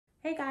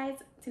Hey guys,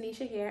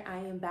 Tanisha here. I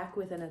am back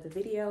with another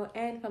video,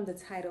 and from the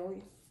title,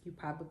 you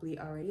probably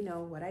already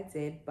know what I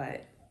did,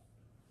 but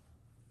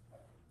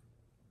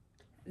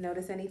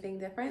notice anything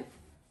different?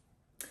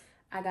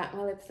 I got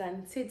my lips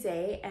done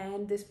today,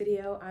 and this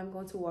video, I'm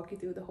going to walk you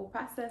through the whole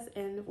process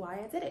and why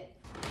I did it.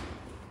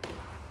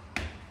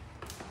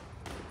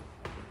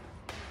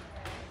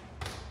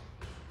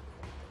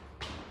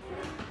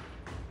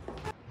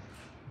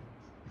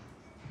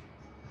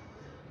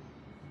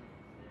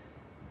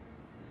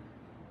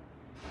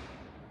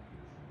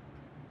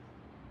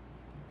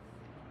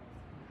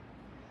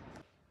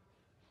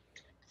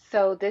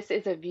 So this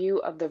is a view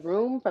of the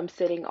room from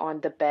sitting on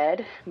the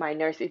bed. My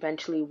nurse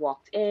eventually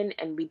walked in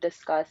and we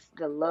discussed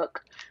the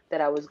look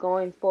that I was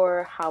going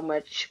for, how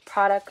much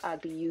product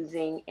I'd be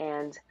using,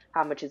 and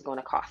how much it's going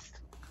to cost.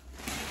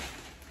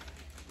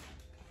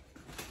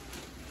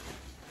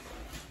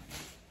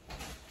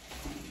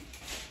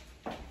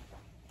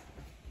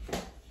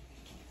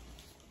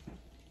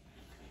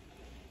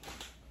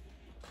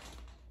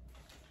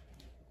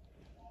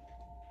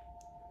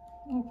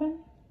 Open.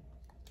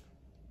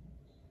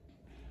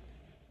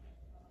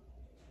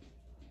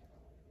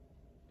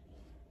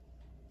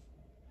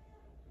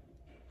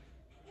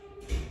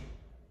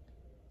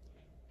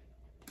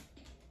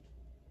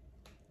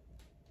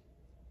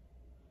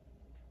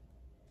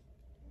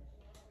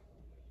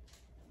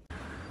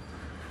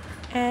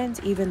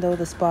 And even though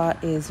the spa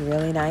is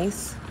really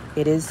nice,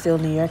 it is still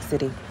New York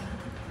City.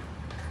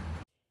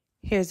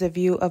 Here's a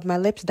view of my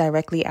lips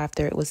directly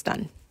after it was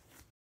done.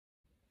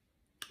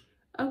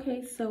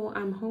 Okay, so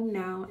I'm home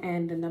now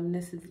and the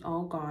numbness is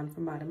all gone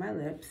from out of my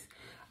lips.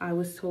 I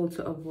was told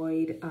to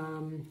avoid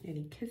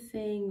any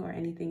kissing or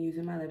anything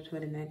using my lips for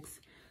the next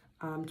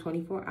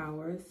 24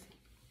 hours.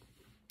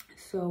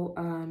 So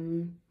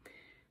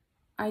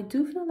I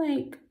do feel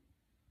like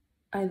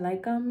I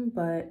like them,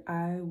 but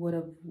I would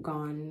have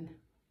gone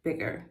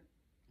bigger.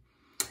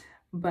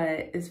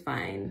 But it's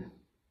fine.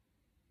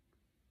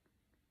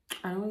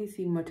 I don't really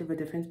see much of a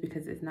difference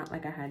because it's not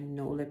like I had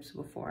no lips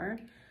before.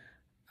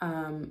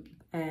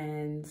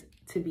 And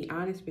to be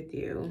honest with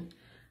you,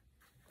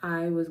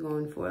 I was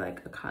going for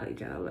like a Kylie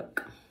Jenner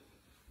look.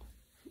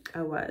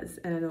 I was,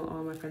 and I know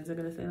all my friends are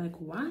gonna say like,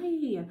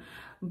 why?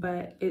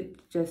 But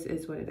it just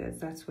is what it is.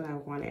 That's what I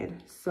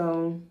wanted.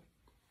 So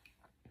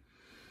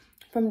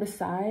from the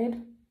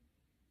side,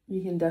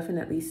 you can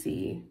definitely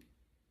see,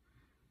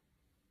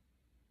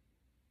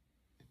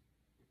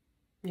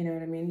 you know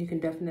what I mean? You can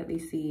definitely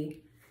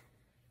see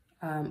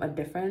a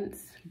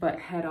difference, but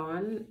head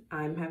on,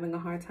 I'm having a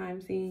hard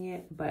time seeing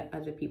it, but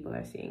other people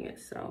are seeing it.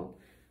 So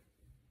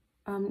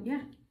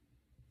yeah.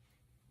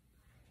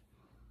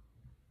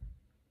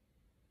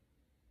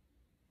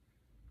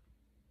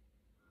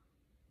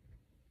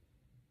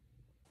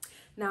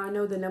 Now I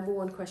know the number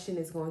one question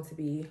is going to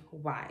be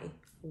why?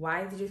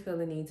 Why did you feel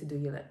the need to do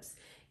your lips?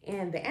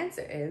 And the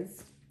answer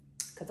is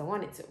because I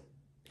wanted to.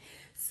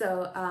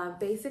 So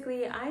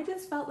basically, I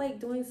just felt like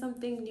doing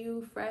something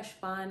new, fresh,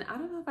 fun. I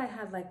don't know if I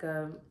had like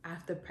a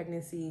after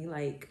pregnancy,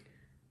 like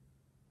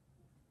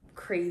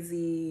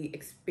crazy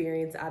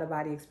experience, out of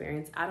body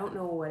experience. I don't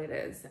know what it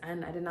is.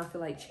 And I did not feel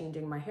like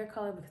changing my hair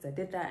color because I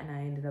did that and I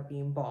ended up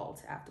being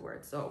bald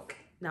afterwards. So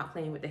not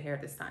playing with the hair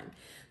this time.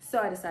 So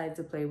I decided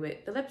to play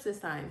with the lips this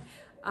time.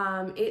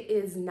 It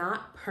is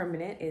not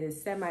permanent, it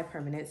is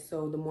semi-permanent.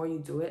 So the more you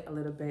do it, a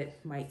little bit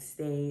might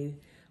stay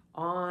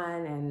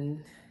on,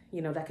 and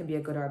you know, that could be a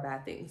good or a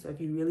bad thing. So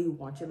if you really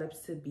want your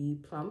lips to be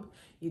plump,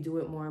 you do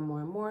it more and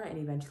more and more, and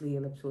eventually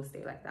your lips will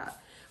stay like that.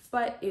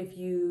 But if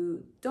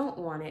you don't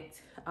want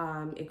it,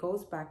 it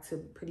goes back to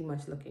pretty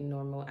much looking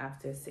normal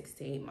after 6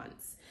 to 8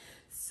 months.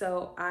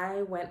 So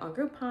I went on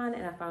Groupon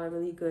and I found a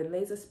really good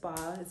laser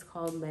spa. It's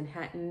called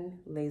Manhattan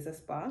Laser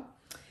Spa.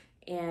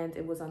 And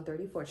it was on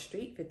 34th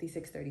Street,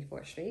 56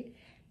 34th Street.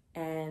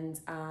 And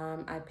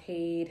I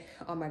paid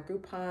on my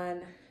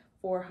Groupon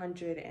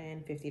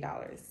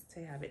 $450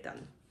 to have it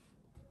done.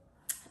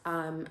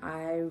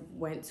 I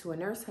went to a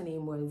nurse. Her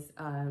name was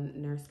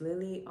Nurse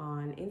Lily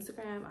on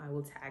Instagram. I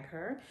will tag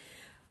her.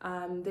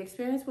 The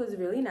experience was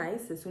really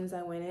nice. As soon as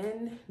I went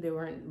in, there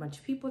weren't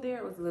much people there.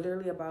 It was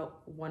literally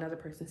about one other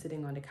person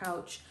sitting on the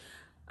couch.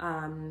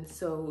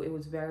 So it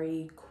was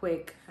very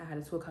quick. I had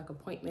a 2 o'clock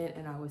appointment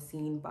and I was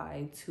seen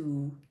by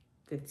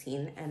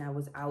 2:15 and I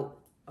was out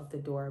of the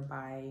door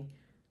by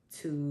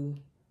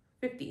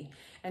 2:50.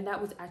 And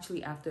that was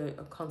actually after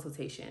a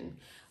consultation.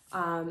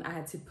 I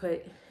had to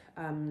put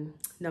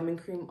numbing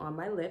cream on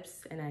my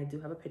lips, and I do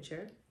have a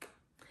picture.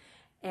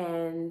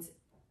 And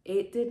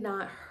it did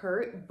not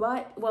hurt,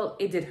 but, well,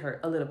 it did hurt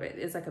a little bit.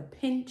 It's like a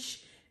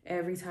pinch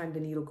every time the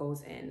needle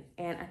goes in.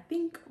 And I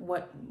think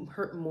what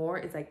hurt more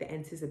is like the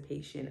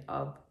anticipation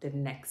of the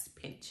next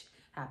pinch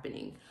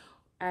happening.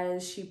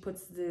 As she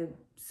puts the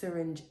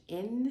syringe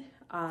in,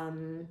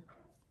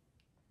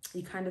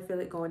 you kind of feel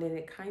it going in.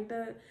 It kind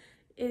of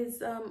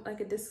is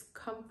like a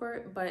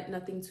discomfort, but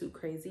nothing too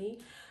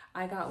crazy.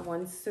 I got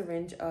one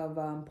syringe of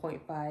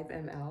 0.5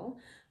 ml.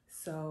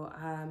 So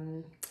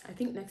I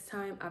think next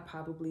time I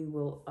probably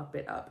will up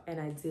it up.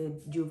 And I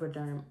did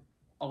Juvederm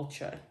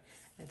Ultra.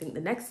 I think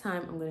the next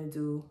time I'm going to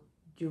do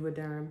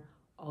Juvederm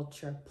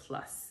Ultra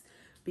Plus,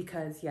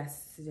 because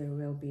yes, there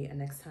will be a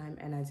next time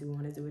and I do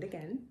want to do it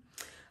again.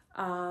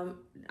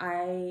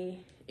 I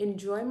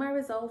enjoy my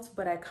results,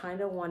 but I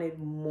kind of wanted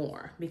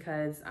more,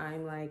 because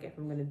I'm like, if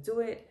I'm going to do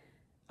it,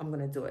 I'm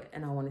going to do it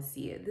and I want to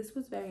see it. This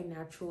was very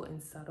natural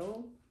and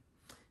subtle.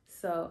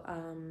 So,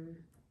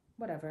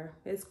 whatever,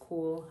 it's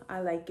cool.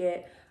 I like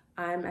it.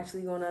 I'm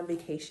actually going on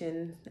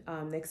vacation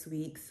next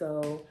week,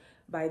 so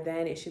by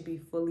then it should be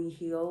fully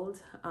healed.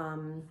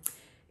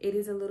 It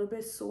is a little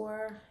bit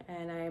sore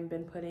and I have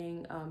been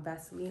putting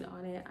Vaseline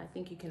on it. I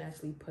think you can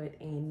actually put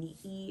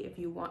A&E if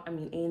you want,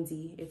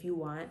 A&D if you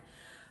want.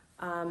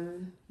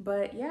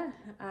 But yeah,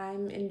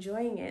 I'm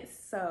enjoying it.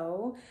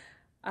 So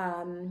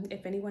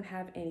if anyone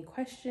have any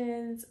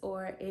questions,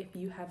 or if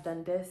you have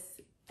done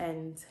this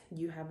and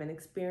you have an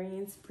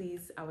experience,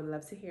 please, I would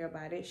love to hear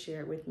about it. Share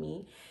it with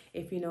me.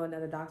 If you know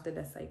another doctor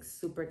that's like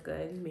super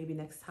good, maybe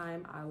next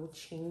time I will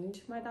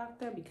change my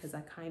doctor, because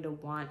I kind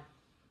of want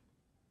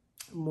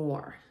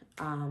more.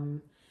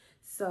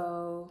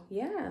 So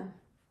yeah,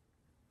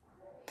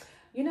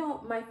 you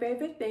know, my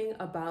favorite thing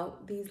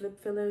about these lip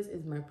fillers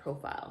is my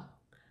profile,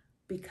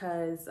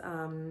 because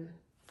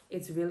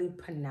it's really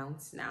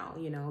pronounced now.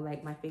 You know,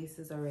 like my face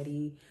has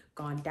already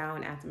gone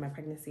down after my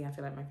pregnancy. I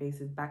feel like my face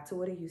is back to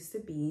what it used to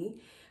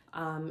be.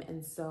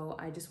 And so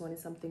I just wanted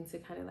something to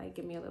kind of like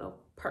give me a little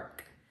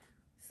perk.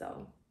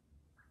 So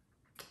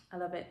I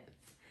love it.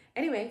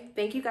 Anyway,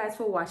 thank you guys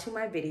for watching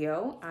my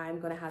video. I'm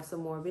gonna have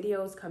some more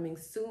videos coming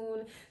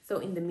soon. So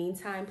in the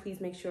meantime, please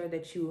make sure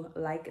that you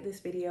like this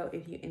video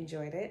if you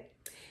enjoyed it.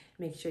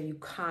 Make sure you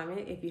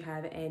comment if you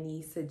have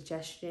any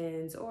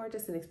suggestions or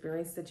just an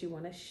experience that you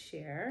want to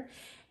share.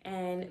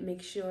 And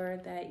make sure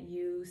that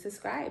you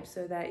subscribe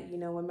so that you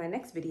know when my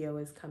next video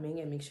is coming,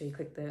 and make sure you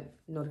click the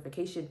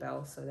notification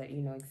bell so that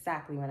you know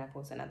exactly when I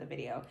post another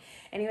video.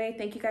 Anyway,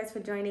 thank you guys for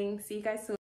joining. See you guys soon.